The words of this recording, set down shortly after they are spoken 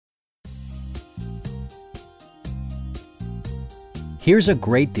Here's a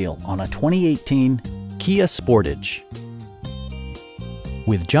great deal on a 2018 Kia Sportage.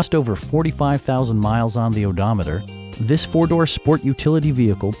 With just over 45,000 miles on the odometer, this four-door sport utility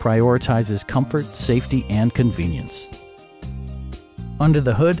vehicle prioritizes comfort, safety, and convenience. Under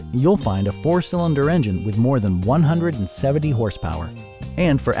the hood, you'll find a four-cylinder engine with more than 170 horsepower.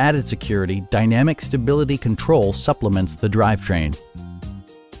 And for added security, dynamic stability control supplements the drivetrain.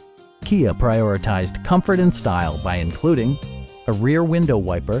 Kia prioritized comfort and style by including a rear window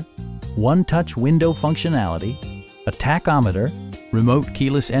wiper, one-touch window functionality, a tachometer, remote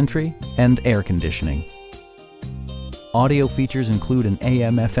keyless entry, and air conditioning. Audio features include an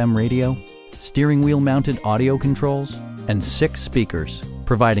AM/FM radio, steering wheel mounted audio controls, and 6 speakers,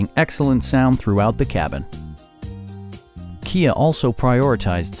 providing excellent sound throughout the cabin. Kia also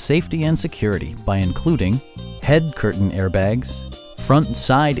prioritized safety and security by including head curtain airbags, front and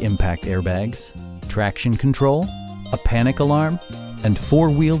side impact airbags, traction control, a panic alarm, and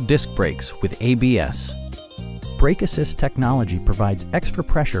 4-wheel disc brakes with ABS. Brake Assist technology provides extra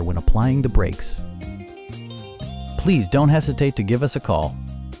pressure when applying the brakes. Please don't hesitate to give us a call.